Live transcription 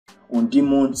undi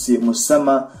munsi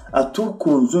Musama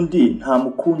atukunze undi nta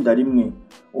mukunda rimwe.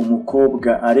 Umukobwa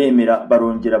aremera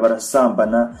barongera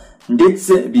barasambana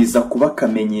ndetse biza kuba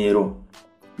akamenyero.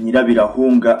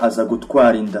 Nyirabirahunga aza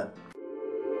gutwara inda.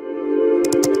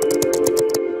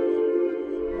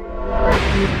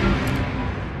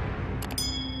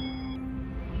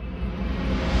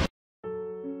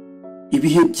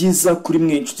 Ibihe byiza kuri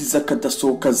mwe inshuti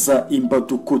z'akadasohoka za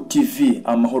Imbaduko TV.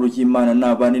 Amahoro y'Imana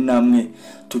n'abane namwe.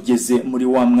 Tugeze muri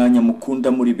wa mwanya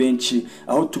mukunda muri benshi,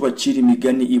 aho tubacira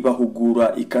imigani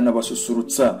ibahugura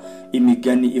ikanabasusurutsa.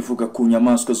 Imigani ivuga ku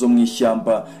nyamaswa zo mu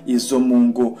ishyamba, izo mu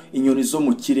ngo, inyoni zo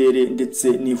mu kirere ndetse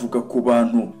nivuga ku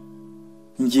bantu.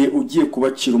 Ngiye ugiye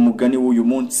kubacira umugani w'uyu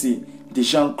munsi ndi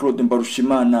Jean Claude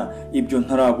Mbarushimana. Ibyo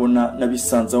ntarabona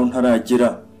nabisanzaho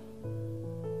ntaragera.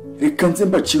 Reka nze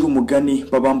mbacira umugani,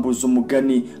 babambuza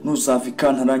umugani,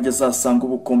 nuzavika ntarange azasanga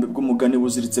ubukombe bw'umugani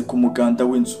buziritse ku muganda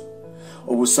w'inzu.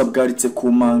 Ubusa bwaritse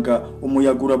ku manga,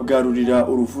 umuyaga urabwarurira,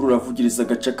 uruvu ruravugiriza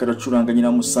agace karacuranga,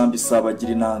 nyina musambi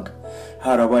isabagira inanga.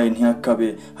 Harabaye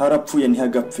ntihakabe, harapfuye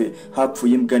ntihagapfe,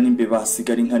 hapfuye imbwa n'imbeba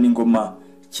hasigara inka n'ingoma.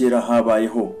 Kera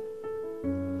habayeho.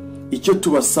 Icyo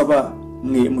tubasaba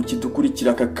mwe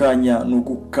mukidukurikira aka kanya ni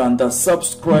ugukanda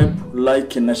subscribe,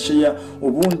 like na share,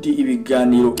 ubundi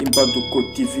ibiganiro Imbaduko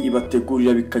TV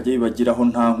ibategurira bikajya bibagiraho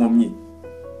nta nkomyi.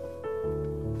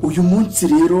 Uyu munsi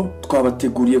rero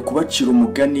twabateguriye kubacira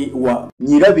umugani wa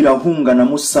Nyirabirahunga na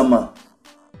Musama.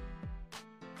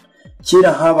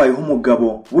 Kera habayeho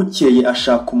umugabo, bukeye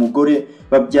ashaka umugore,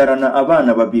 babyarana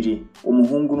abana babiri,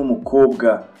 umuhungu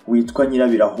n'umukobwa witwa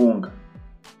Nyirabirahunga.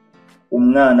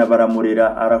 Umwana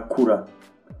baramurera arakura.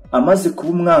 Amaze kuba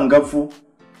umwangavu,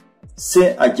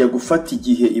 se ajya gufata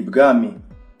igihe ibwami.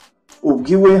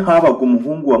 Ubwiwe habaga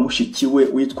umuhungu wa mushiki we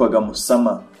witwaga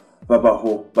Musama.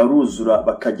 Babaho baruzura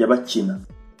bakajya bakina.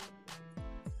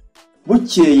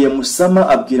 Bukeye Musama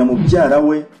abwira mubyara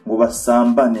we ngo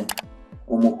basambane.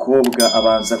 Umukobwa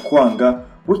abanza kwanga,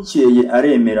 bukeye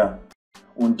aremera.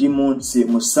 Undi munsi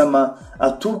Musama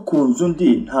atukunze undi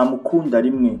nta mukunda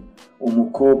rimwe.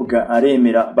 Umukobwa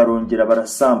aremera barongera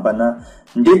barasambana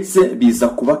ndetse biza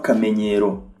kuba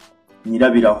akamenyero.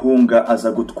 Nyirabirahunga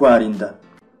aza gutwara inda.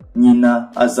 Nyina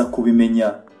aza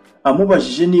kubimenya.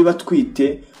 Amubajije niba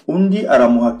atwite, undi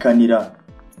aramuhakanira.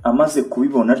 Amaze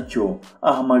kubibona atyo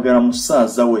ahamagara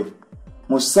musaza we.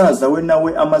 Musaza we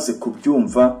nawe amaze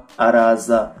kubyumva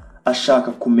araza,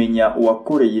 ashaka kumenya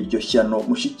uwakoreye iryo shyano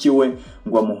mushiki we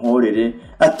ngo amuhorere.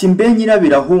 Ati mbe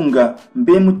Nyirabirahunga,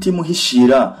 mbe mutima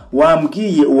uhishira,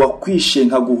 wambwiye uwakwishe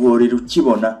nkaguhorera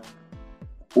ukibona?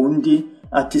 Undi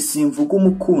ati simvuga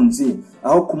umukunzi,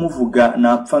 aho kumuvuga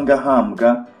napfa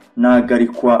ngahambwa,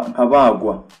 nagarikwa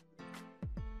nkabagwa.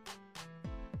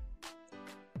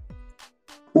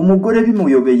 Umugore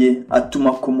bimuyobeye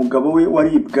atuma ku mugabo we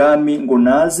wari ibwami ngo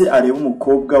naze arebe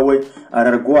umukobwa we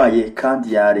ararwaye kandi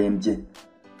yarembye.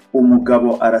 Umugabo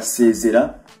arasezera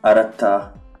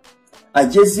arataha.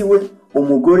 Ageze iwe,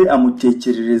 umugore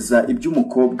amutekerereza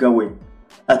iby'umukobwa we.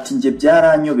 Ati nge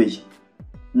byaranyobeye.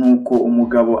 Nuko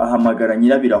umugabo ahamagara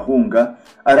Nyirabirahunga,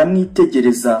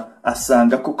 aramwitegereza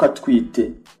asanga ko katwite.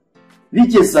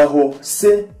 Bigeze aho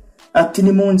se ati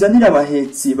nimunzanire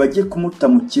abahetsi bajye kumuta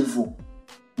mu kivu.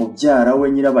 Mubyara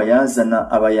we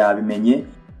Nyirabayazana aba yabimenye,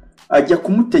 ajya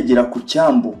kumutegera ku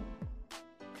cyambu.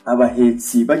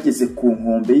 Abahetsi bageze ku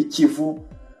nkombe y'ikivu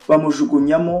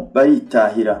bamujugunyamo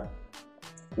baritahira.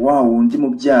 Wa wundi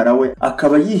mubyara we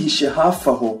akaba yihishe hafi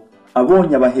aho.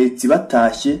 Abonye abahetsi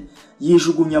batashye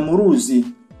yijugunya mu ruzi,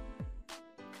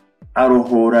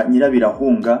 arohora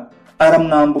Nyirabirahunga,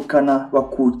 aramwambukana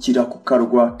bakukira ku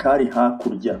karwa kari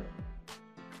hakurya.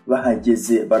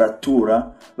 Bahageze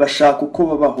baratura, bashaka uko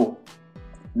babaho.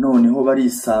 Noneho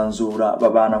barisanzura,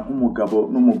 babana nk'umugabo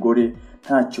n'umugore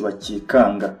ntacyo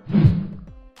bakikanga.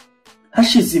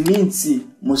 Hashize iminsi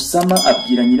Musama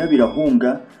abwira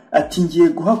Nyirabirahunga ati ngiye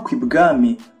guhakwa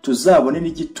ibwami, tuzabone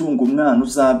n'igitunga umwana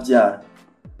uzabyara.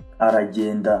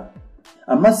 Aragenda.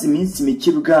 Amaze iminsi mike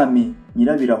ibwami,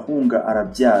 Nyirabirahunga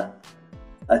arabyara.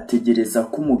 Ategereza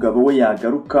ko umugabo we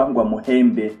yagaruka ngo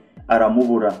amuhembe,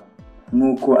 aramubura.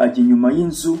 Nuko ajya inyuma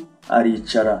y'inzu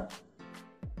aricara.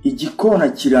 Igikona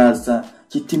kiraza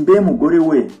kiti mbe mugore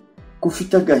we,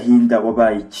 kufite agahinda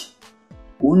wabaye iki?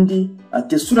 Undi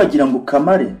ati uragira ngo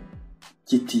kamare?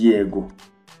 Kiti yego.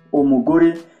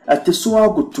 Umugore ati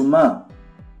wagutuma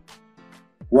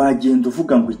wagenda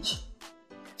uvuga ngo iki?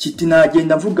 Kiti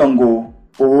nagenda mvuga ngo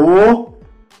oh.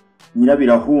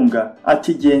 Nyirabirahunga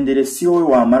ati gendere si wowe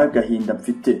wamara agahinda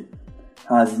mfite.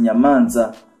 Haza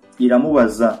inyamanza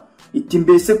iramubaza iti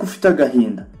mbese kufite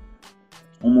agahinda?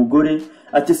 Umugore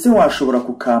ati se washobora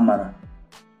kukamara?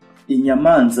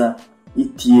 Inyamanza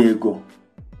iti yego.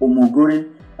 Umugore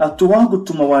ati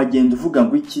uwagutuma wagenda uvuga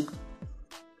ngo iki?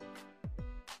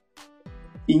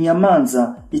 Inyamanza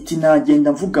iti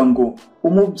nagenda mvuga ngo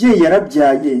umubyeyi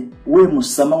yarabyaye we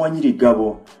Musama wa Nyirigabo,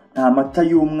 nta mata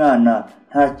y'umwana,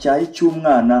 nta cyayi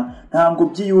cy'umwana, nta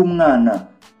ngobyi y'umwana.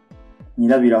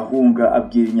 Nyirabirahunga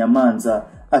abwira inyamanza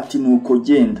ati nuko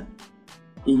genda.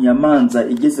 Inyamanza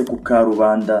igeze ku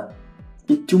karubanda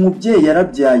iti umubyeyi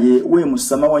yarabyaye we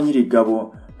Musama wa Nyirigabo,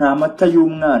 nta mata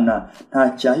y'umwana, nta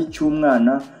cyayi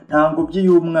cy'umwana, nta ngobyi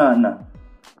y'umwana.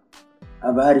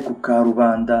 Abari ku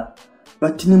karubanda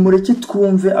bati nimureke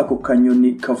twumve ako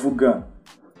kanyoni kavuga.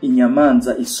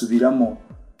 Inyamanza isubiramo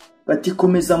bati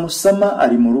komeza Musama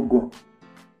ari mu rugo.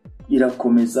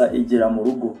 Irakomeza igera mu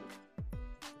rugo,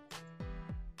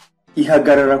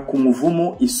 ihagarara ku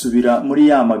muvumu isubira muri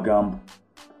ya magambo.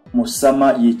 Musama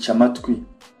yica amatwi,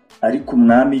 ariko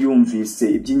umwami yumvise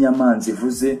iby'inyamanza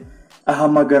ivuze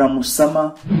ahamagara Musama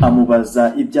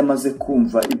amubaza ibyo amaze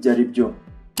kumva ibyo ari byo.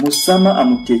 Musama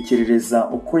amutekerereza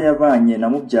uko yabanye na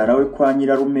mubyara we kwa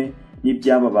nyirarume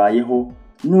n'ibyababayeho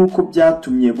nuko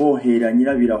byatumye bohera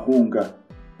Nyirabirahunga.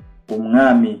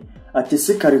 Umwami ati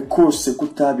se kare kose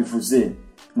kutabivuze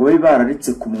ngo babe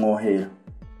bararitse kumwohera.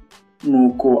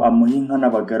 Nuko amuha inka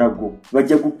n'abagaragu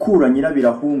bajya gukura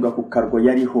Nyirabirahunga ku karwa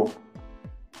yariho.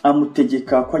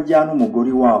 Amutegeka ko ajyana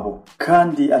umugore wabo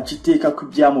kandi aciteka ko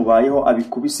ibyamubayeho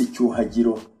abikubise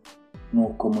icyuhagiro.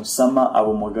 Nuko Musama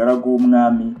abo umugaragu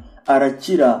w'umwami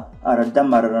arakira,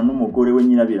 aradamarana n'umugore we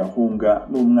Nyirabirahunga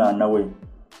n'umwana we.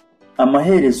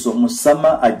 Amaherezo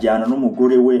Musama ajyana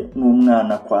n'umugore we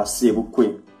n'umwana kwa sebukwe.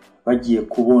 Bagiye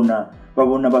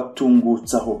babona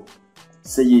batungutsaho.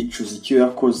 Se yicuza icyo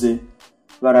yakoze,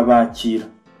 barabakira.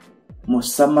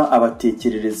 Musama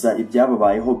abatekerereza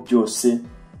ibyababayeho byose,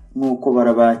 nuko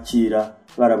barabakira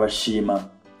barabashima.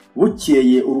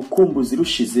 Bukeye urukumbuzi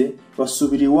rushize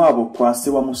basubira iwabo kwa se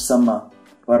wa Musama.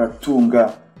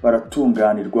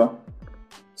 Baratunganirwa.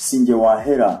 Singe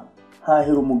wahera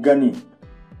hahera umugani.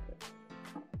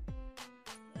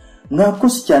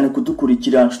 Mwakoze cyane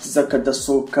kudukurikira inshuti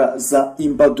z'akadasohoka za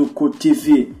Imbaduko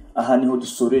TV. Aha niho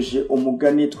dusoreje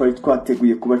umugani twari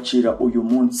twateguye kubacira uyu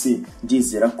munsi.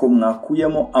 Ndizera ko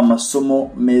mwakuyemo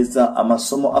amasomo meza,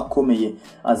 amasomo akomeye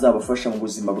azabafasha mu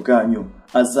buzima bwanyu,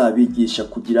 azabigisha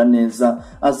kugira neza,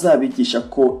 azabigisha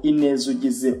ko ineza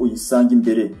ugize uyisanga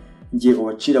imbere. Ngiye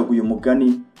ubaciraga uyu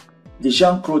mugani Di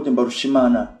Jean Claude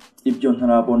Mbarushimana. Ibyo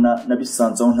ntarabona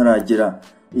nabisanze aho ntaragera.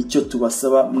 Icyo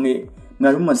tubasaba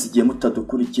mwari mumaze igihe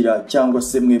mutadukurikira cyangwa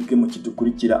se mwebwe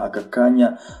mukidukurikira aka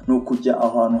kanya, no kujya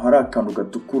ahantu hari akantu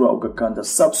gatukura ugakanda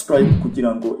subscribe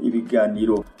kugira ngo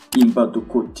ibiganiro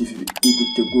Imbaduko TV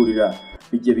igutegurira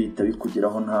bijye bihita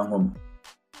bikugeraho nta nkomyi.